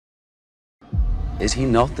Is he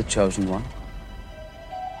not the chosen one?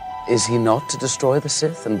 Is he not to destroy the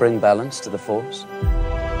Sith and bring balance to the Force?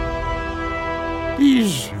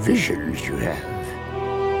 These visions you have.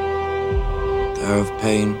 They're of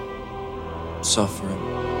pain, suffering,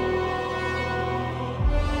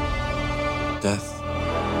 death.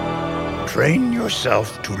 Train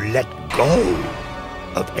yourself to let go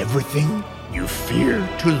of everything you fear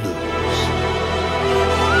to lose.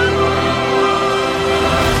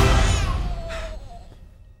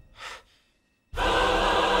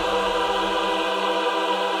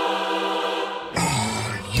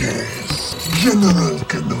 Yes, General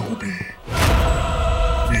Kenobi.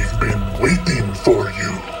 We've been waiting for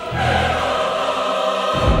you.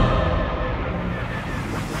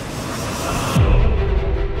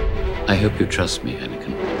 I hope you trust me,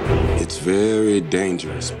 Anakin. It's very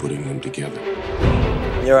dangerous putting them together.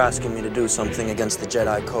 You're asking me to do something against the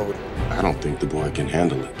Jedi Code. I don't think the boy can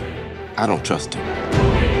handle it. I don't trust him.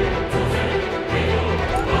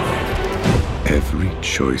 Every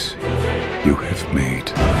choice you have made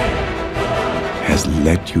has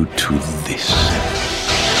led you to this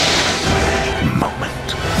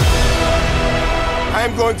moment. I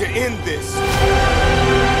am going to end this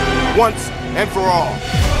once and for all.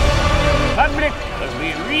 Republic will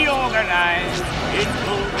be reorganized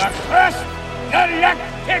into the First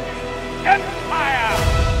Galactic Empire!